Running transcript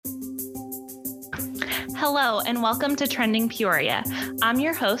Hello, and welcome to Trending Peoria. I'm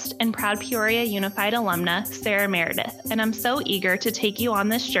your host and proud Peoria Unified alumna, Sarah Meredith, and I'm so eager to take you on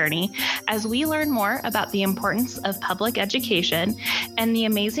this journey as we learn more about the importance of public education and the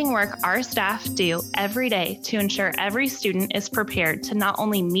amazing work our staff do every day to ensure every student is prepared to not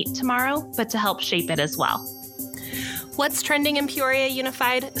only meet tomorrow, but to help shape it as well. What's trending in Peoria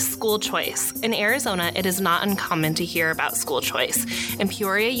Unified? School choice. In Arizona, it is not uncommon to hear about school choice, and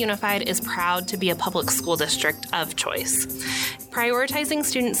Peoria Unified is proud to be a public school district of choice. Prioritizing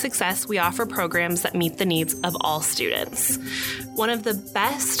student success, we offer programs that meet the needs of all students. One of the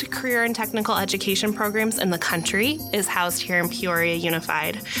best career and technical education programs in the country is housed here in Peoria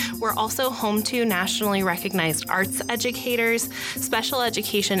Unified. We're also home to nationally recognized arts educators, special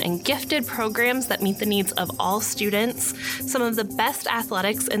education, and gifted programs that meet the needs of all students, some of the best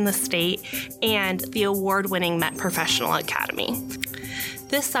athletics in the state, and the award-winning Met Professional Academy.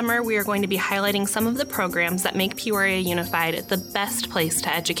 This summer, we are going to be highlighting some of the programs that make Peoria Unified the best place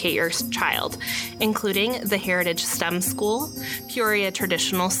to educate your child, including the Heritage STEM School, Peoria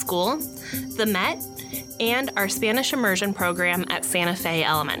Traditional School, the Met, and our Spanish Immersion program at Santa Fe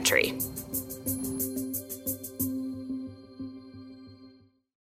Elementary.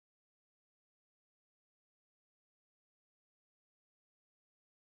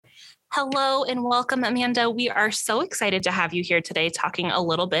 Hello and welcome, Amanda. We are so excited to have you here today talking a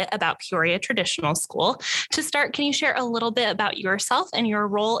little bit about Peoria Traditional School. To start, can you share a little bit about yourself and your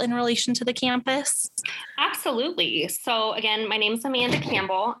role in relation to the campus? Absolutely. So again, my name is Amanda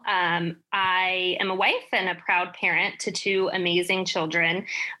Campbell. I am a wife and a proud parent to two amazing children.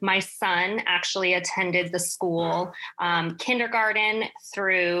 My son actually attended the school kindergarten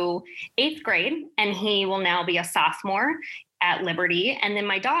through 8th grade, and he will now be a sophomore at Liberty. And then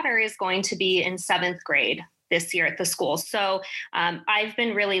my daughter is going to be in 7th grade this year at the school. So I've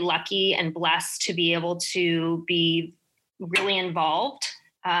been really lucky and blessed to be able to be really involved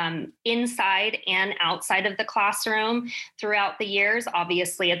inside and outside of the classroom throughout the years.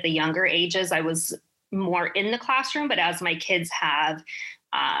 Obviously, at the younger ages, I was more in the classroom, but as my kids have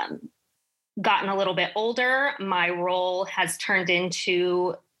gotten a little bit older, my role has turned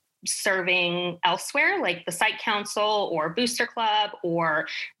into serving elsewhere, like the site council or booster club, or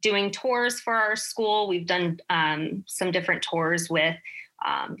doing tours for our school. We've done some different tours with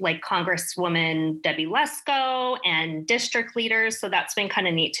like Congresswoman Debbie Lesko and district leaders. So that's been kind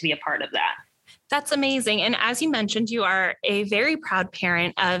of neat to be a part of that. That's amazing. And as you mentioned, you are a very proud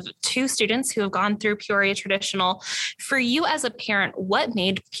parent of two students who have gone through Peoria Traditional. For you as a parent, what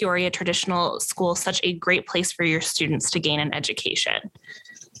made Peoria Traditional School such a great place for your students to gain an education?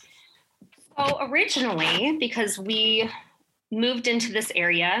 So originally, because we moved into this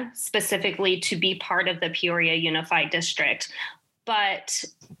area specifically to be part of the Peoria Unified District, but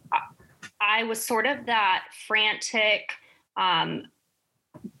I was sort of that frantic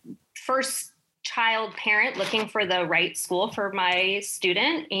first child parent looking for the right school for my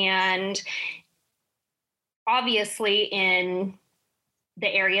student. And obviously in the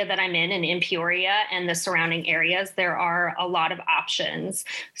area that I'm in Peoria and the surrounding areas, there are a lot of options.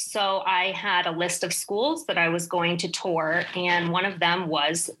 So I had a list of schools that I was going to tour, and one of them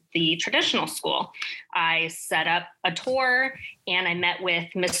was the traditional school. I set up a tour and I met with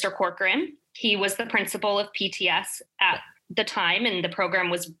Mr. Corcoran. He was the principal of PTS at the time, and the program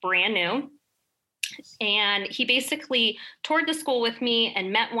was brand new. And he basically toured the school with me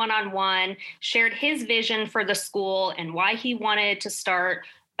and met one-on-one, shared his vision for the school and why he wanted to start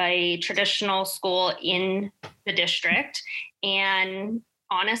a traditional school in the district. And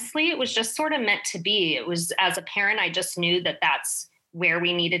honestly, it was just sort of meant to be. It was, as a parent, I just knew that that's where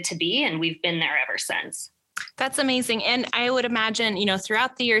we needed to be, and we've been there ever since. That's amazing. And I would imagine,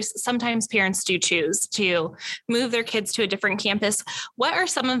 throughout the years, sometimes parents do choose to move their kids to a different campus. What are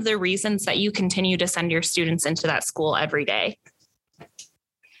some of the reasons that you continue to send your students into that school every day?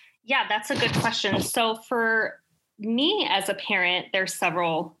 Yeah, that's a good question. So for me as a parent, there's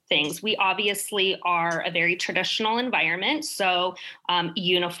several things. We obviously are a very traditional environment. So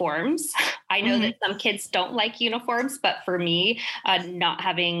uniforms. I know that some kids don't like uniforms, but for me, not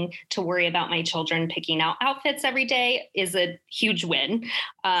having to worry about my children picking out outfits every day is a huge win.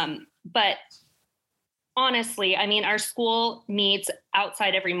 But honestly, I mean, our school meets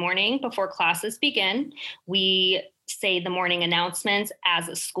outside every morning before classes begin. We say the morning announcements as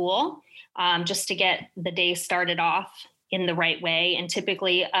a school, just to get the day started off in the right way. And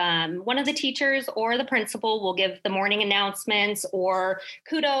typically one of the teachers or the principal will give the morning announcements or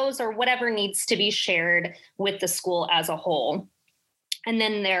kudos or whatever needs to be shared with the school as a whole. And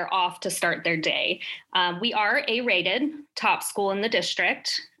then they're off to start their day. We are A-rated, top school in the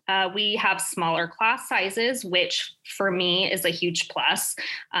district. We have smaller class sizes, which for me is a huge plus.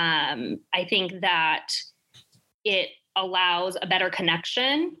 I think that it allows a better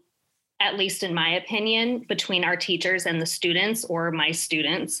connection, at least in my opinion, between our teachers and the students or my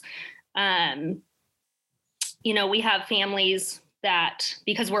students. We have families that,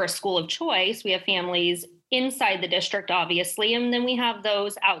 because we're a school of choice, we have families inside the district, obviously, and then we have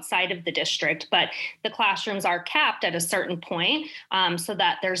those outside of the district, but the classrooms are capped at a certain point so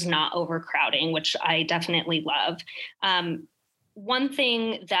that there's not overcrowding, which I definitely love. One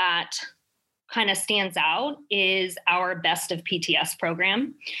thing that kind of stands out is our Best of PTS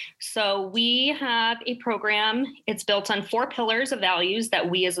program. So we have a program, it's built on 4 pillars of values that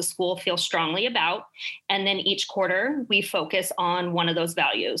we as a school feel strongly about. And then each quarter we focus on one of those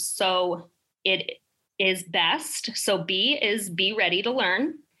values. So it is BEST. So B is be ready to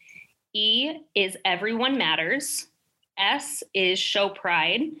learn. E is everyone matters. S is show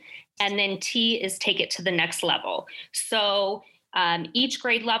pride. And then T is take it to the next level. So each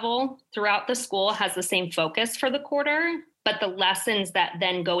grade level throughout the school has the same focus for the quarter, but the lessons that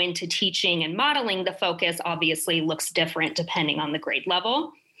then go into teaching and modeling the focus obviously looks different depending on the grade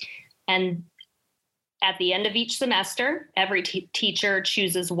level. And at the end of each semester, every teacher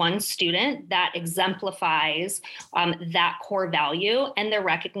chooses one student that exemplifies that core value, and they're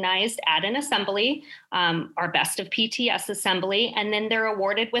recognized at an assembly, our Best of PTS assembly, and then they're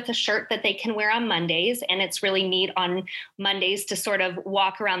awarded with a shirt that they can wear on Mondays. And it's really neat on Mondays to sort of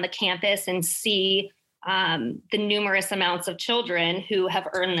walk around the campus and see the numerous amounts of children who have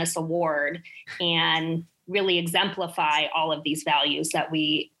earned this award and really exemplify all of these values that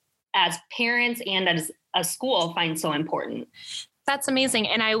we as parents and as a school find so important. That's amazing.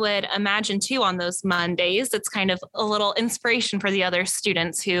 And I would imagine too, on those Mondays, it's kind of a little inspiration for the other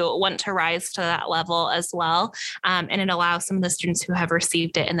students who want to rise to that level as well. And it allows some of the students who have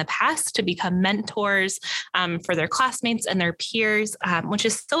received it in the past to become mentors for their classmates and their peers, which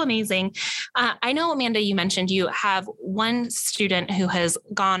is so amazing. I know, Amanda, you mentioned you have one student who has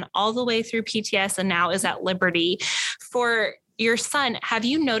gone all the way through PTS and now is at Liberty. For your son, have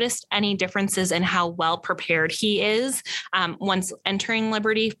you noticed any differences in how well prepared he is once entering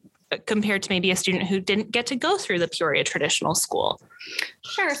Liberty compared to maybe a student who didn't get to go through the Peoria traditional school?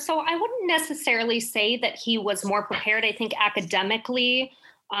 Sure. So I wouldn't necessarily say that he was more prepared. I think academically,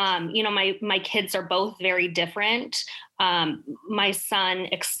 my kids are both very different. My son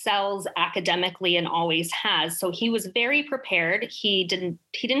excels academically and always has. So he was very prepared. He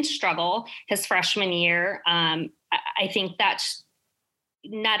didn't struggle his freshman year. I think that's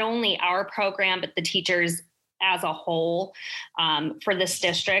not only our program, but the teachers as a whole for this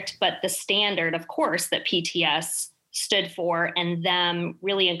district, but the standard, of course, that PTS stood for, and them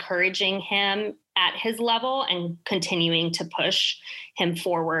really encouraging him at his level and continuing to push him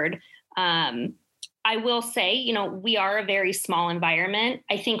forward. I will say, we are a very small environment.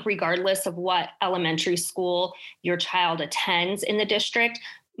 I think regardless of what elementary school your child attends in the district,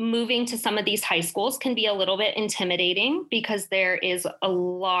 moving to some of these high schools can be a little bit intimidating because there is a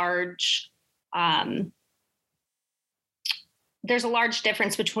large, there's a large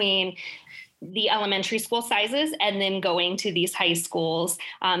difference between the elementary school sizes and then going to these high schools.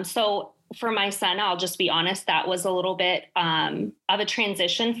 So for my son, I'll just be honest, that was a little bit of a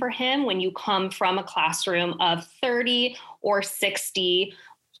transition for him when you come from a classroom of 30 or 60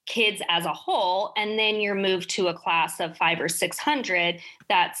 kids as a whole, and then you're moved to a class of 500 or 600,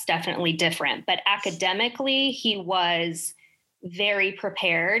 that's definitely different. But academically, he was very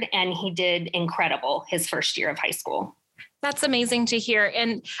prepared and he did incredible his first year of high school. That's amazing to hear.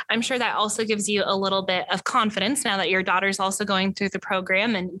 And I'm sure that also gives you a little bit of confidence now that your daughter's also going through the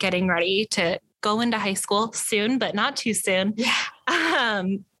program and getting ready to go into high school soon, but not too soon. Yeah.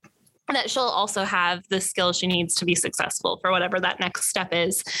 That she'll also have the skills she needs to be successful for whatever that next step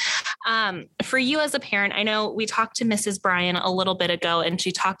is. For you as a parent, I know we talked to Mrs. Bryan a little bit ago, and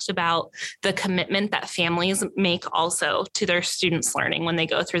she talked about the commitment that families make also to their students' learning when they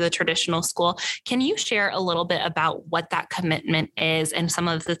go through the traditional school. Can you share a little bit about what that commitment is and some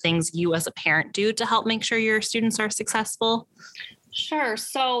of the things you as a parent do to help make sure your students are successful? Sure.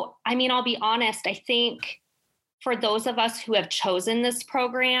 So, I'll be honest, I think for those of us who have chosen this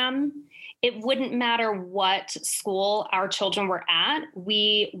program, it wouldn't matter what school our children were at.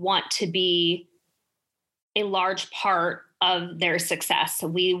 We want to be a large part of their success.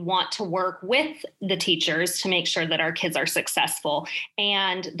 We want to work with the teachers to make sure that our kids are successful.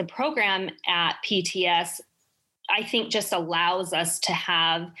 And the program at PTS, I think, just allows us to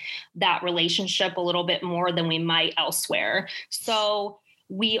have that relationship a little bit more than we might elsewhere. So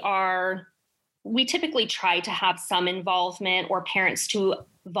we typically try to have some involvement or parents to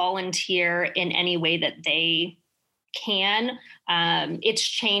volunteer in any way that they can. It's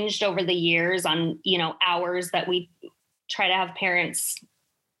changed over the years on, hours that we try to have parents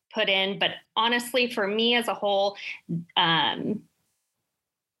put in. But honestly, for me as a whole,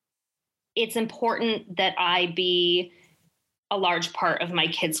 it's important that I be a large part of my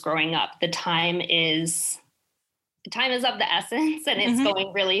kids growing up. The time is of the essence, and it's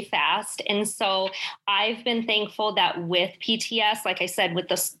going really fast. And so I've been thankful that with PTS, like I said, with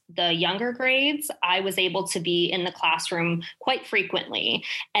the younger grades, I was able to be in the classroom quite frequently.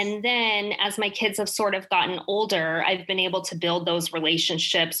 And then as my kids have sort of gotten older, I've been able to build those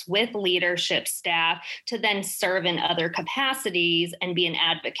relationships with leadership staff to then serve in other capacities and be an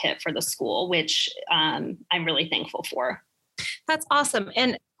advocate for the school, which I'm really thankful for. That's awesome.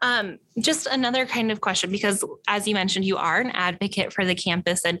 And just another kind of question, because as you mentioned, you are an advocate for the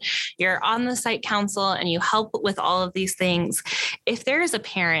campus and you're on the site council and you help with all of these things. If there is a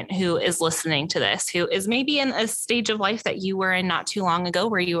parent who is listening to this, who is maybe in a stage of life that you were in not too long ago,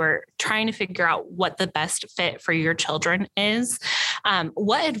 where you were trying to figure out what the best fit for your children is,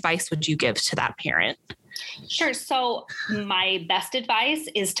 what advice would you give to that parent? Sure. So my best advice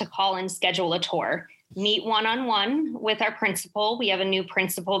is to call and schedule a tour. Meet one-on-one with our principal. We have a new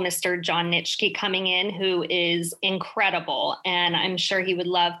principal, Mr. John Nitschke, coming in, who is incredible. And I'm sure he would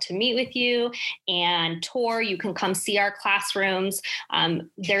love to meet with you and tour. You can come see our classrooms.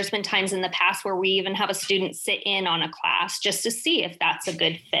 There's been times in the past where we even have a student sit in on a class just to see if that's a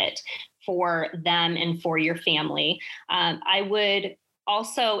good fit for them and for your family. I would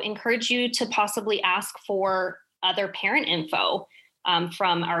also encourage you to possibly ask for other parent info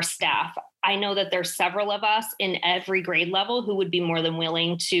from our staff. I know that there's several of us in every grade level who would be more than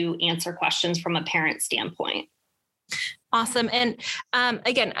willing to answer questions from a parent standpoint. Awesome. And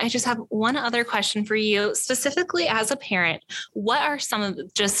again, I just have one other question for you. Specifically as a parent, what are some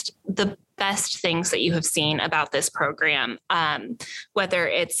of just the best things that you have seen about this program? Whether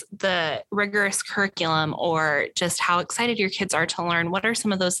it's the rigorous curriculum or just how excited your kids are to learn, what are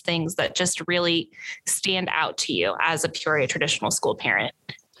some of those things that just really stand out to you as a Peoria traditional school parent?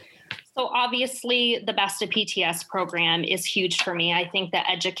 So obviously the Best of PTS program is huge for me. I think that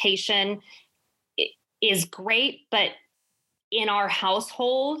education is great, but in our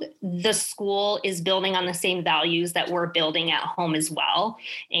household, the school is building on the same values that we're building at home as well.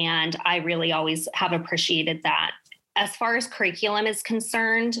 And I really always have appreciated that. As far as curriculum is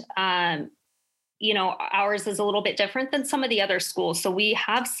concerned, ours is a little bit different than some of the other schools. So we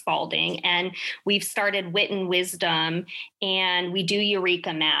have Spalding and we've started Wit and Wisdom and we do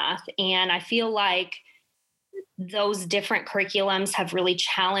Eureka Math. And I feel like those different curriculums have really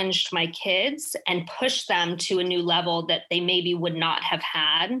challenged my kids and pushed them to a new level that they maybe would not have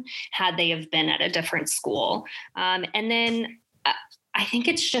had they have been at a different school. And then I think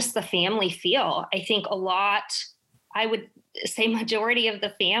it's just the family feel. I think I would say majority of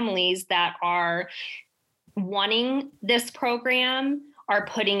the families that are wanting this program are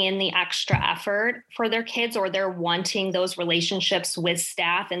putting in the extra effort for their kids, or they're wanting those relationships with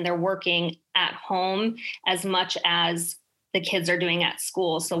staff and they're working at home as much as the kids are doing at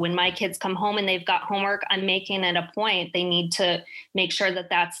school. So when my kids come home and they've got homework, I'm making it a point. They need to make sure that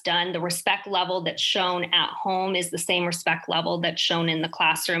that's done. The respect level that's shown at home is the same respect level that's shown in the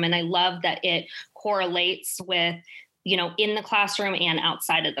classroom. And I love that it correlates with in the classroom and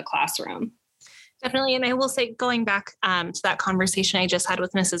outside of the classroom. Definitely. And I will say, going back to that conversation I just had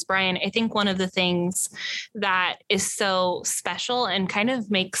with Mrs. Bryan, I think one of the things that is so special and kind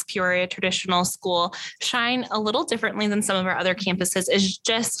of makes Peoria Traditional School shine a little differently than some of our other campuses is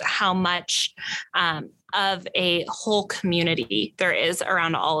just how much of a whole community there is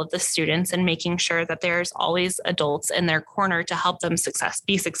around all of the students, and making sure that there's always adults in their corner to help them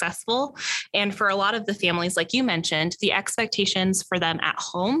be successful. And for a lot of the families, like you mentioned, the expectations for them at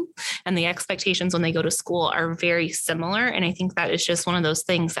home and the expectations when they go to school are very similar. And I think that is just one of those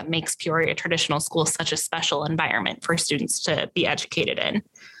things that makes Peoria Traditional School such a special environment for students to be educated in.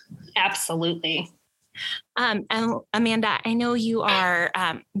 Absolutely. And Amanda, I know you are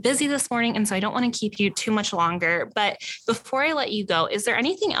busy this morning, and so I don't want to keep you too much longer. But before I let you go, is there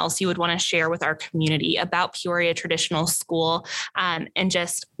anything else you would want to share with our community about Peoria Traditional School and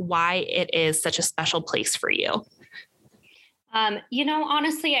just why it is such a special place for you?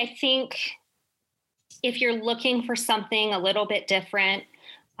 Honestly, I think if you're looking for something a little bit different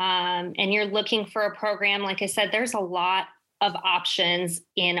and you're looking for a program, like I said, there's a lot of options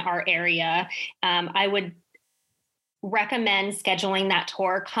in our area. I would recommend scheduling that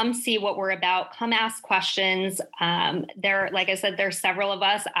tour. Come see what we're about. Come ask questions. Like I said, there's several of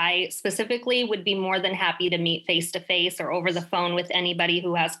us. I specifically would be more than happy to meet face-to-face or over the phone with anybody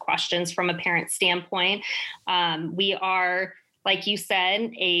who has questions from a parent standpoint. We are, like you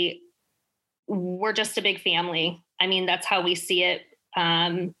said, we're just a big family. I mean, that's how we see it.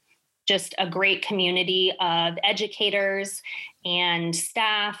 Just a great community of educators and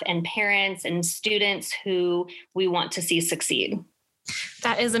staff and parents and students who we want to see succeed.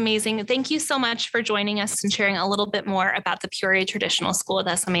 That is amazing. Thank you so much for joining us and sharing a little bit more about the Peoria Traditional School with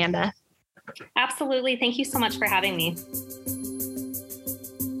us, Amanda. Absolutely. Thank you so much for having me.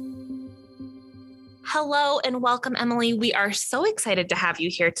 Hello and welcome, Emily. We are so excited to have you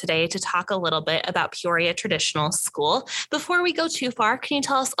here today to talk a little bit about Peoria Traditional School. Before we go too far, can you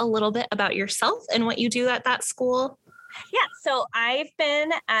tell us a little bit about yourself and what you do at that school? Yeah, so I've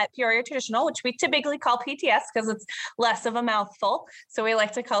been at Peoria Traditional, which we typically call PTS because it's less of a mouthful. So we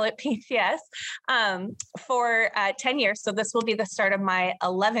like to call it PTS for 10 years. So this will be the start of my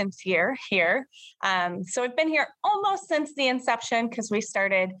 11th year here. So I've been here almost since the inception because we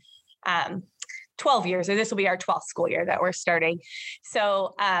started 12 years, or this will be our 12th school year that we're starting.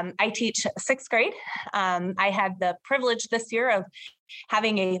 So I teach sixth grade. I had the privilege this year of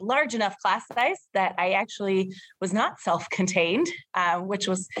having a large enough class size that I actually was not self-contained, which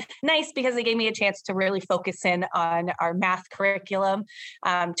was nice because it gave me a chance to really focus in on our math curriculum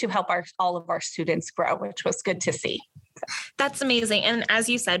to help all of our students grow, which was good to see. That's amazing. And as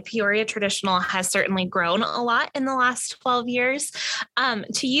you said, Peoria Traditional has certainly grown a lot in the last 12 years.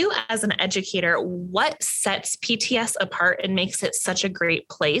 To you as an educator, what sets PTS apart and makes it such a great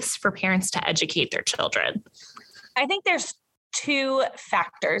place for parents to educate their children? I think there's two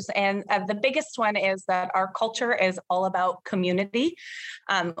factors. And the biggest one is that our culture is all about community.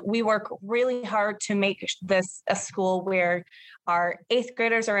 We work really hard to make this a school where our eighth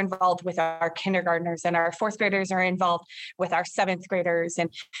graders are involved with our kindergartners and our fourth graders are involved with our seventh graders.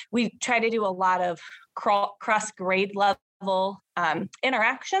 And we try to do a lot of cross grade level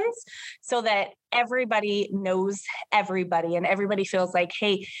interactions so that everybody knows everybody and everybody feels like,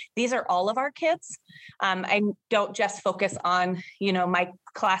 hey, these are all of our kids. I don't just focus on, my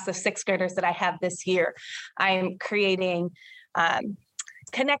class of sixth graders that I have this year. I'm creating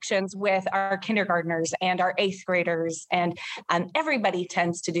connections with our kindergartners and our eighth graders, and everybody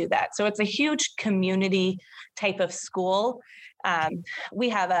tends to do that. So it's a huge community type of school. We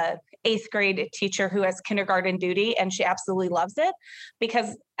have a eighth grade teacher who has kindergarten duty, and she absolutely loves it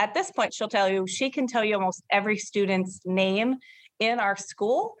because at this point, she can tell you almost every student's name in our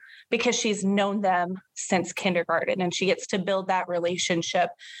school because she's known them since kindergarten, and she gets to build that relationship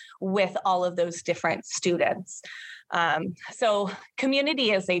with all of those different students. So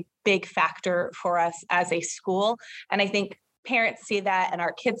community is a big factor for us as a school. And I think parents see that and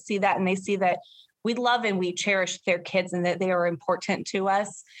our kids see that, and they see that we love and we cherish their kids and that they are important to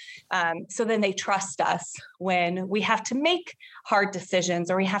us. So then they trust us when we have to make hard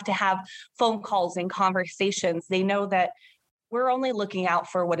decisions or we have to have phone calls and conversations. They know that we're only looking out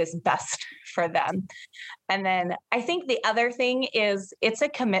for what is best for them. And then I think the other thing is it's a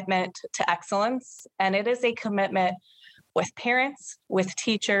commitment to excellence, and it is a commitment with parents, with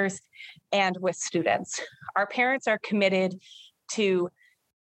teachers, and with students. Our parents are committed to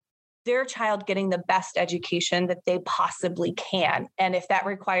their child getting the best education that they possibly can. And if that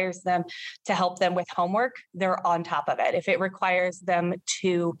requires them to help them with homework, they're on top of it. If it requires them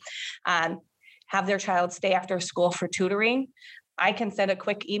to have their child stay after school for tutoring, I can send a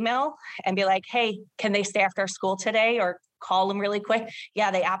quick email and be like, hey, can they stay after school today? Or call them really quick. Yeah,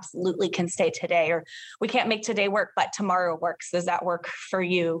 they absolutely can stay today. Or we can't make today work, but tomorrow works. Does that work for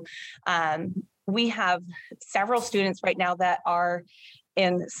you? We have several students right now that are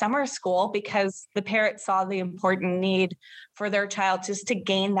in summer school because the parents saw the important need for their child just to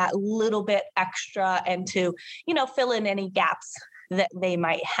gain that little bit extra and to, fill in any gaps that they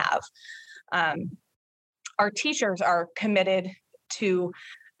might have. Our teachers are committed to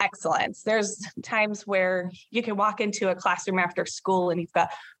excellence. There's times where you can walk into a classroom after school and you've got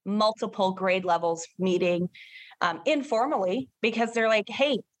multiple grade levels meeting informally because they're like,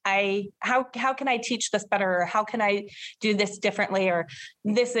 hey, how can I teach this better? Or how can I do this differently? Or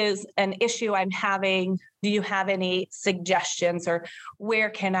this is an issue I'm having. Do you have any suggestions? Or where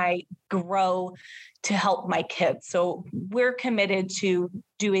can I grow to help my kids? So we're committed to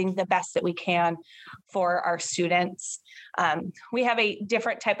doing the best that we can for our students. We have a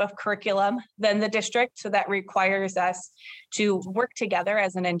different type of curriculum than the district. So that requires us to work together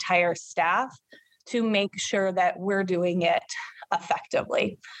as an entire staff to make sure that we're doing it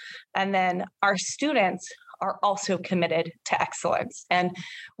effectively. And then our students are also committed to excellence. And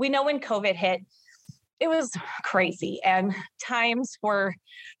we know when COVID hit, it was crazy and times were,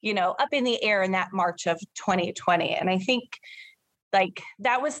 up in the air in that March of 2020. And I think like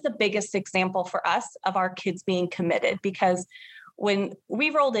that was the biggest example for us of our kids being committed, because when we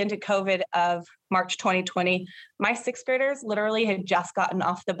rolled into COVID of March 2020, my sixth graders literally had just gotten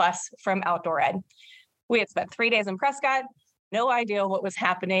off the bus from outdoor ed. We had spent 3 days in Prescott, no idea what was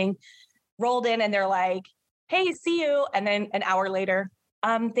happening, rolled in and they're like, hey, see you. And then an hour later,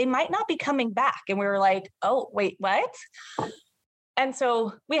 they might not be coming back. And we were like, oh, wait, what? And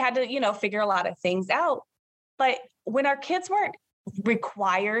so we had to, figure a lot of things out. But when our kids weren't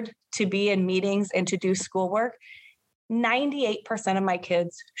required to be in meetings and to do schoolwork, 98% of my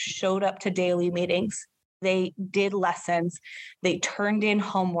kids showed up to daily meetings. They did lessons. They turned in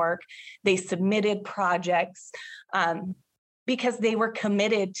homework. They submitted projects because they were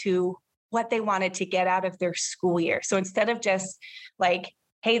committed to what they wanted to get out of their school year. So instead of just like,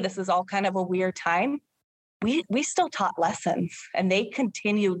 hey, this is all kind of a weird time, we still taught lessons and they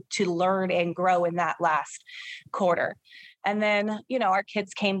continued to learn and grow in that last quarter. And then, our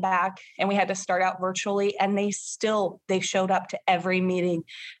kids came back and we had to start out virtually, and they showed up to every meeting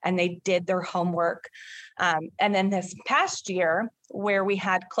and they did their homework. And then this past year where we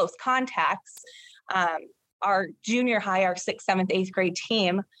had close contacts, our junior high, our 6th, 7th, 8th grade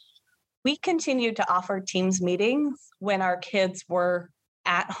team, we continued to offer Teams meetings when our kids were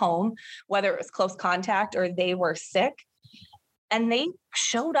at home, whether it was close contact or they were sick. And they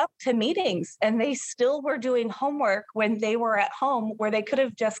showed up to meetings and they still were doing homework when they were at home, where they could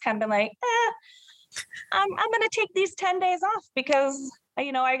have just kind of been like, I'm going to take these 10 days off because,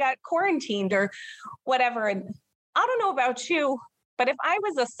 I got quarantined or whatever. And I don't know about you, but if I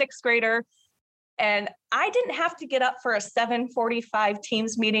was a 6th grader and I didn't have to get up for a 7:45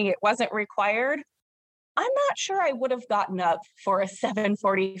 Teams meeting, it wasn't required, I'm not sure I would have gotten up for a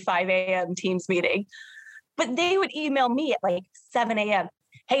 7:45 a.m. Teams meeting. But they would email me at like 7 a.m.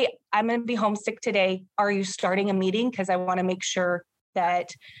 Hey, I'm going to be homesick today. Are you starting a meeting? Because I want to make sure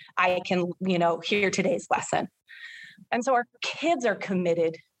that I can, hear today's lesson. And so our kids are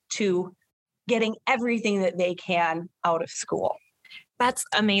committed to getting everything that they can out of school. That's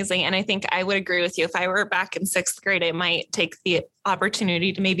amazing. And I think I would agree with you. If I were back in 6th grade, I might take the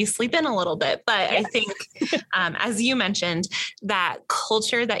opportunity to maybe sleep in a little bit. But yes. I think, as you mentioned, that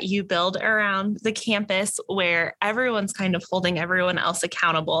culture that you build around the campus where everyone's kind of holding everyone else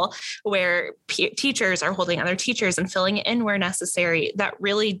accountable, where teachers are holding other teachers and filling in where necessary, that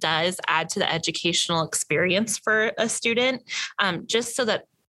really does add to the educational experience for a student, just so that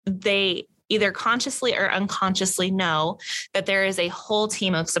they either consciously or unconsciously know that there is a whole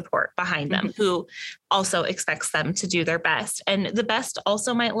team of support behind them who also expects them to do their best. And the best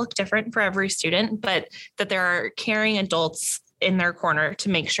also might look different for every student, but that there are caring adults in their corner to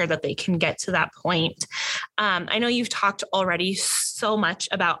make sure that they can get to that point. I know you've talked already so much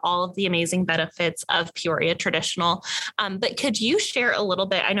about all of the amazing benefits of Peoria Traditional, but could you share a little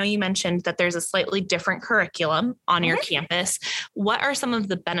bit? I know you mentioned that there's a slightly different curriculum on your campus. What are some of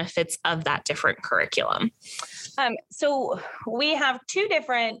the benefits of that different curriculum? So we have 2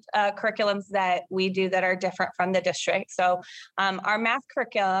 different curriculums that we do that are different from the district. So our math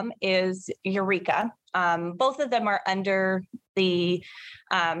curriculum is Eureka. Both of them are under the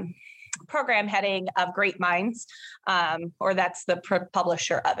program heading of Great Minds, or that's the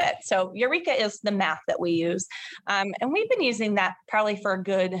publisher of it. So Eureka is the math that we use. And we've been using that probably for a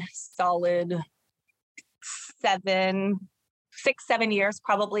good solid 6-7 years,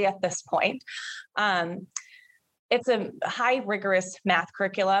 probably at this point. It's a high rigorous math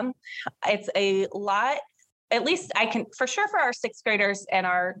curriculum. It's a lot, at least I can, for sure for our 6th graders and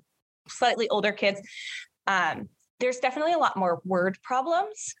our slightly older kids, there's definitely a lot more word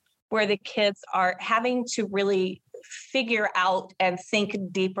problems where the kids are having to really figure out and think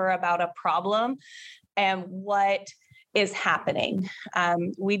deeper about a problem and what is happening.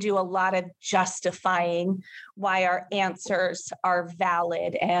 We do a lot of justifying why our answers are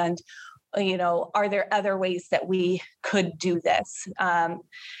valid and are there other ways that we could do this?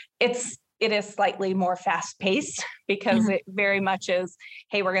 It is slightly more fast paced because it very much is,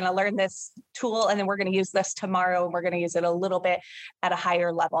 hey, we're going to learn this tool and then we're going to use this tomorrow and we're going to use it a little bit at a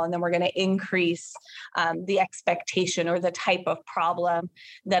higher level. And then we're going to increase the expectation or the type of problem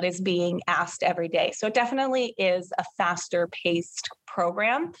that is being asked every day. So it definitely is a faster paced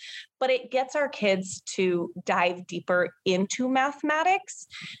program, but it gets our kids to dive deeper into mathematics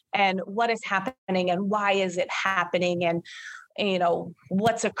and what is happening and why is it happening and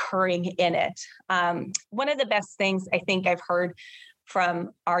what's occurring in it. One of the best things I think I've heard from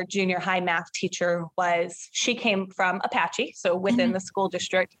our junior high math teacher was she came from Apache, so within the school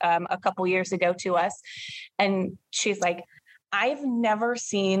district, a couple years ago to us. And she's like, I've never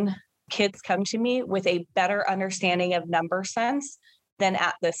seen kids come to me with a better understanding of number sense than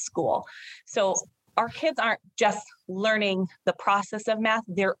at this school. So our kids aren't just learning the process of math,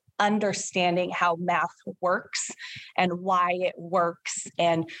 they're understanding how math works and why it works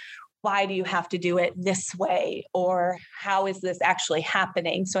and why do you have to do it this way, or how is this actually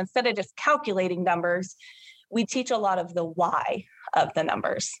happening? So instead of just calculating numbers, we teach a lot of the why of the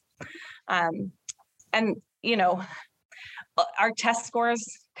numbers. And, you know, our test scores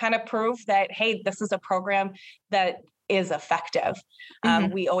kind of prove that, hey, this is a program that is effective.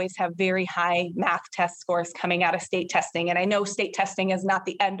 We always have very high math test scores coming out of state testing. And I know state testing is not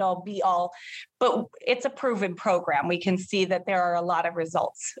the end all be all, but it's a proven program. We can see that there are a lot of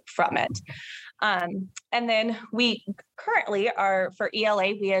results from it. And then we currently are, for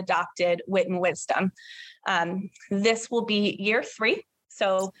ELA, we adopted Wit and Wisdom. This will be year 3.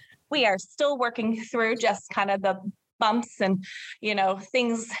 So we are still working through just kind of the bumps and, you know,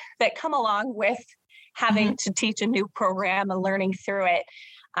 things that come along with having to teach a new program and learning through it,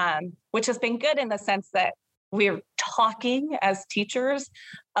 which has been good in the sense that we're talking as teachers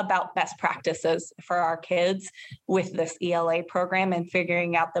about best practices for our kids with this ELA program and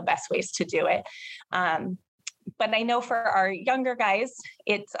figuring out the best ways to do it. But I know for our younger guys,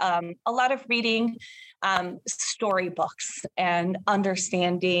 it's a lot of reading storybooks and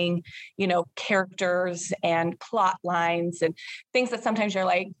understanding, you know, characters and plot lines and things that sometimes you're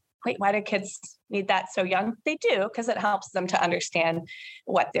like, wait, why do kids need that so young? They do, because it helps them to understand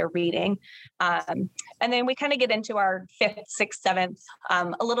what they're reading. And then we kind of get into our 5th, 6th, 7th,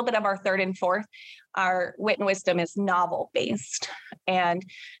 a little bit of our 3rd and 4th. Our Wit and Wisdom is novel based. And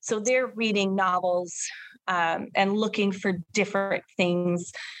so they're reading novels and looking for different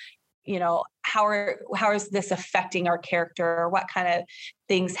things. You know, how is this affecting our character, or what kind of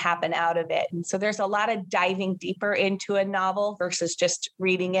things happen out of it? And so there's a lot of diving deeper into a novel versus just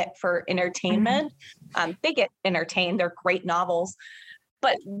reading it for entertainment. They get entertained, they're great novels,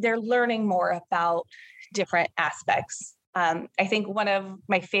 but they're learning more about different aspects. I think one of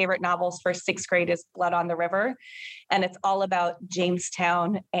my favorite novels for 6th grade is Blood on the River. And it's all about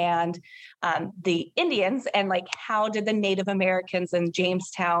Jamestown and the Indians and like, how did the Native Americans in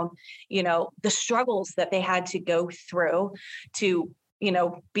Jamestown, you know, the struggles that they had to go through to, you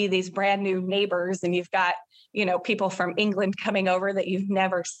know, be these brand new neighbors. And you've got, you know, people from England coming over that you've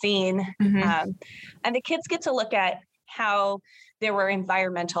never seen. And the kids get to look at how there were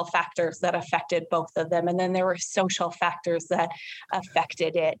environmental factors that affected both of them. And then there were social factors that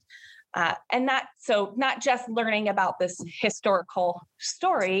affected it. And not just learning about this historical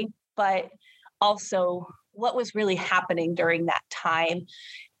story, but also what was really happening during that time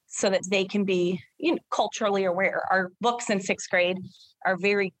so that they can be, you know, culturally aware. Our books in 6th grade are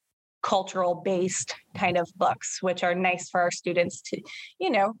very cultural based kind of books, which are nice for our students to, you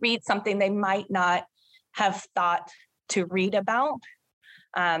know, read something they might not have thought to read about.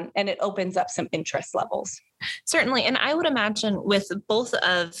 And it opens up some interest levels. Certainly. And I would imagine with both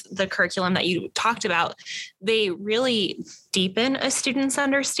of the curriculum that you talked about, they really deepen a student's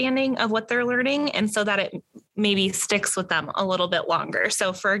understanding of what they're learning, and so that it maybe sticks with them a little bit longer.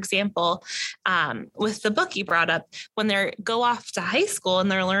 So for example, with the book you brought up, when they go off to high school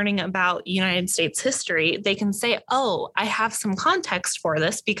and they're learning about United States history, they can say, oh, I have some context for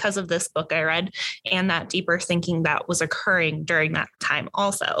this because of this book I read and that deeper thinking that was occurring during that time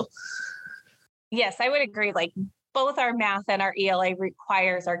also. Yes, I would agree. Like both our math and our ELA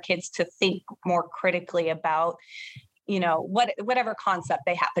requires our kids to think more critically about, you know, whatever concept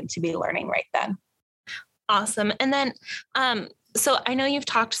they happen to be learning right then. Awesome. And then, so I know you've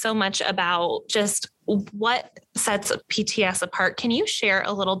talked so much about just what sets PTS apart. Can you share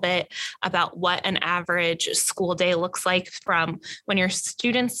a little bit about what an average school day looks like from when your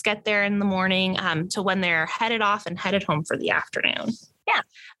students get there in the morning to when they're headed off and headed home for the afternoon?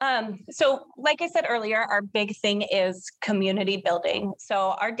 Yeah. So like I said earlier, our big thing is community building.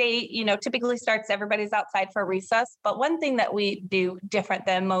 So our day, you know, typically starts, everybody's outside for recess. But one thing that we do different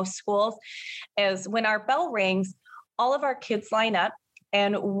than most schools is when our bell rings, all of our kids line up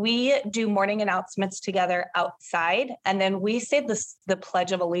and we do morning announcements together outside. And then we say the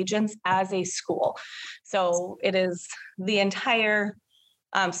Pledge of Allegiance as a school. So it is the entire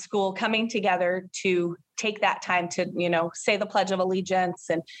school coming together to take that time to, you know, say the Pledge of Allegiance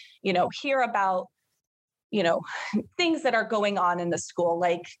and, you know, hear about things that are going on in the school,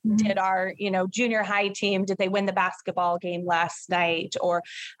 like did our, junior high team, did they win the basketball game last night? Or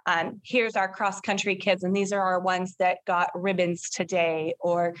here's our cross country kids, and these are our ones that got ribbons today.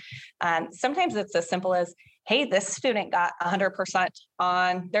 Or sometimes it's as simple as, hey, this student got 100%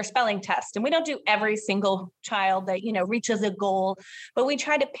 on their spelling test. And we don't do every single child that, reaches a goal, but we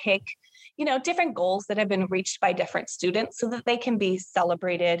try to pick, different goals that have been reached by different students so that they can be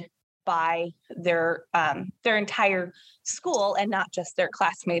celebrated by their entire school and not just their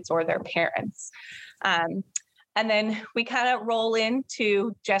classmates or their parents. And then we kind of roll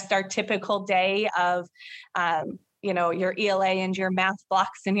into just our typical day of, your ELA and your math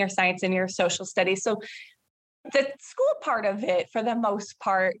blocks and your science and your social studies. So the school part of it, for the most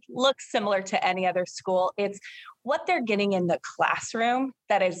part, looks similar to any other school. It's what they're getting in the classroom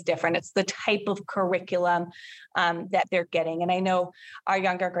that is different. It's the type of curriculum that they're getting. And I know our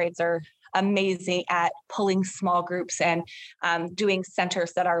younger grades are amazing at pulling small groups and doing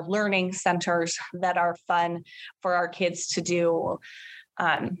centers that are learning centers that are fun for our kids to do.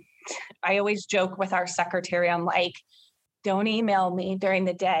 I always joke with our secretary, I'm like, don't email me during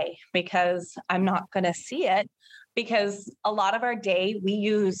the day because I'm not going to see it, because a lot of our day we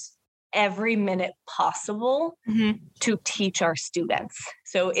use every minute possible to teach our students.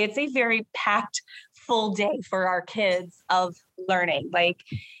 So it's a very packed, full day for our kids of learning. Like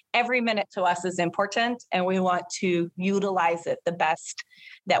every minute to us is important, and we want to utilize it the best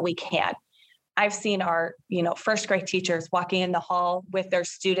that we can. I've seen our, first grade teachers walking in the hall with their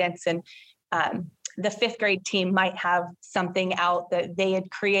students, and the fifth grade team might have something out that they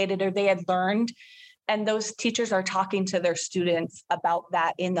had created or they had learned. And those teachers are talking to their students about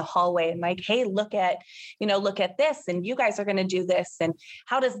that in the hallway and like, hey, look at this, and you guys are going to do this. And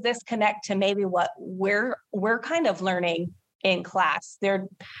how does this connect to maybe what we're kind of learning in class?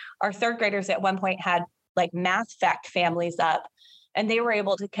 Our third graders at one point had like math fact families up, and they were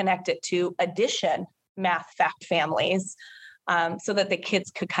able to connect it to addition math fact families. So that the kids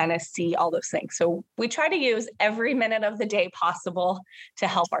could kind of see all those things. So we try to use every minute of the day possible to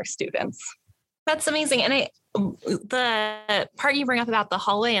help our students. That's amazing. And the part you bring up about the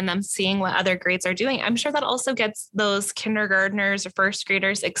hallway and them seeing what other grades are doing, I'm sure that also gets those kindergartners or first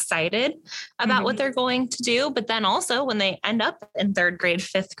graders excited about what they're going to do. But then also when they end up in third grade,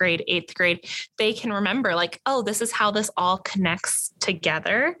 fifth grade, eighth grade, they can remember like, oh, this is how this all connects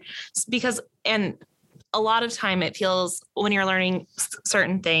together. And a lot of time it feels when you're learning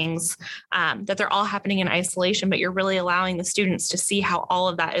certain things that they're all happening in isolation, but you're really allowing the students to see how all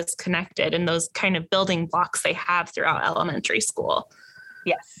of that is connected and those kind of building blocks they have throughout elementary school.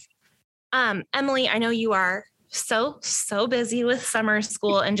 Yes. Emily, I know you are so busy with summer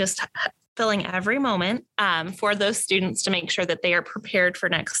school and just filling every moment for those students to make sure that they are prepared for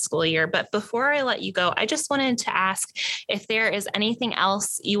next school year. But before I let you go, I just wanted to ask if there is anything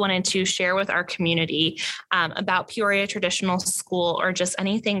else you wanted to share with our community about Peoria Traditional School, or just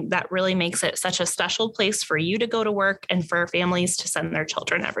anything that really makes it such a special place for you to go to work and for families to send their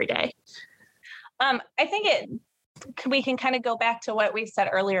children every day. I think we can kind of go back to what we said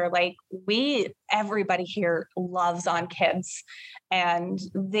earlier. Like everybody here loves on kids, and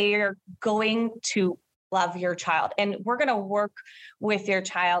they're going to love your child. And we're going to work with your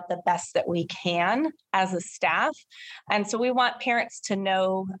child the best that we can as a staff. And so we want parents to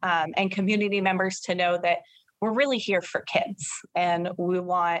know, and community members to know that we're really here for kids, and we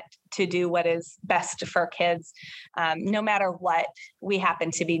want to do what is best for kids, no matter what we happen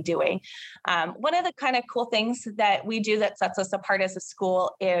to be doing. One of the kind of cool things that we do that sets us apart as a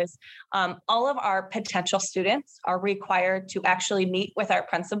school is all of our potential students are required to actually meet with our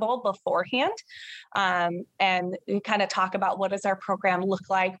principal beforehand, and kind of talk about what does our program look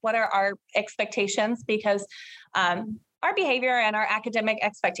like, what are our expectations, because our behavior and our academic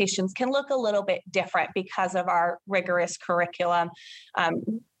expectations can look a little bit different because of our rigorous curriculum.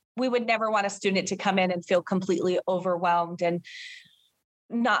 We would never want a student to come in and feel completely overwhelmed and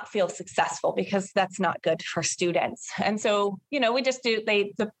not feel successful, because that's not good for students. And so, we just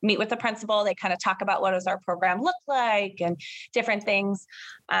they meet with the principal, they kind of talk about what does our program look like and different things.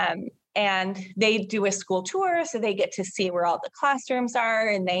 And they do a school tour, so they get to see where all the classrooms are,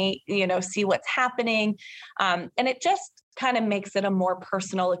 and they, see what's happening. And it just kind of makes it a more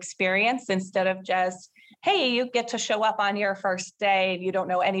personal experience instead of just, hey, you get to show up on your first day and you don't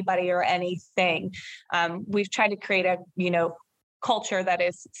know anybody or anything. We've tried to create a, culture that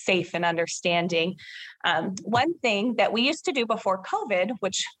is safe and understanding. One thing that we used to do before COVID,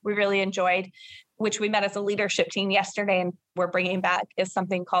 which we really enjoyed, which we met as a leadership team yesterday and we're bringing back, is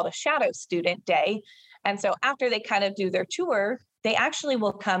something called a Shadow Student Day. And so after they kind of do their tour, they actually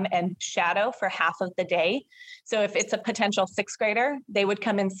will come and shadow for half of the day. So if it's a potential sixth grader, they would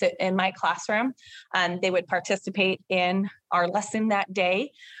come and sit in my classroom and they would participate in our lesson that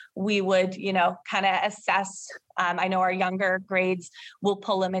day. We would, kind of assess. I know our younger grades will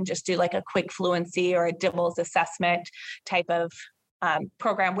pull them and just do like a quick fluency or a DIBELS assessment type of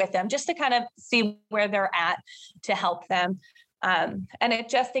program with them, just to kind of see where they're at to help them. And it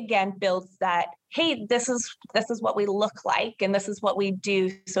just, again, builds that, hey, this is what we look like and this is what we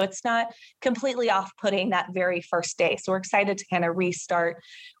do. So it's not completely off-putting that very first day. So we're excited to kind of restart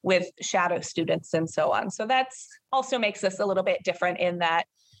with shadow students and so on. So that's also makes this a little bit different in that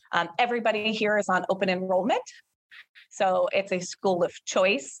everybody here is on open enrollment. So it's a school of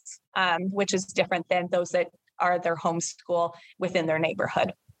choice, which is different than those that are their home school within their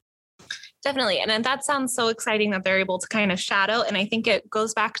neighborhood. Definitely. And that sounds so exciting that they're able to kind of shadow. And I think it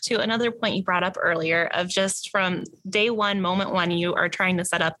goes back to another point you brought up earlier of just from day one, moment one, you are trying to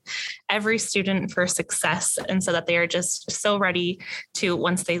set up every student for success. And so that they are just so ready to,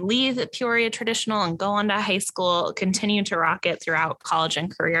 once they leave Peoria Traditional and go on to high school, continue to rock it throughout college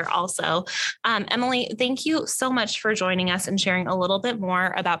and career also. Emily, thank you so much for joining us and sharing a little bit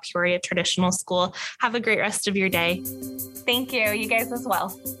more about Peoria Traditional School. Have a great rest of your day. Thank you. You guys as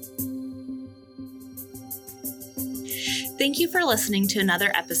well. Thank you for listening to another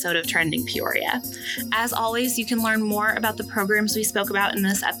episode of Trending Peoria. As always, you can learn more about the programs we spoke about in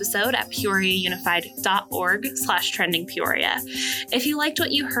this episode at peoriaunified.org/trendingpeoria. If you liked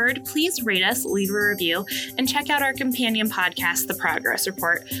what you heard, please rate us, leave a review, and check out our companion podcast, The Progress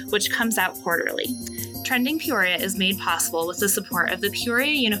Report, which comes out quarterly. Trending Peoria is made possible with the support of the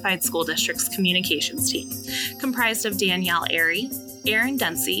Peoria Unified School District's communications team, comprised of Danielle Airy, Aaron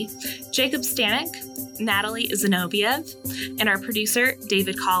Dempsey, Jacob Stanek, Natalie Zinoviev, and our producer,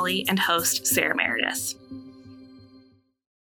 David Colley, and host, Sarah Meredith.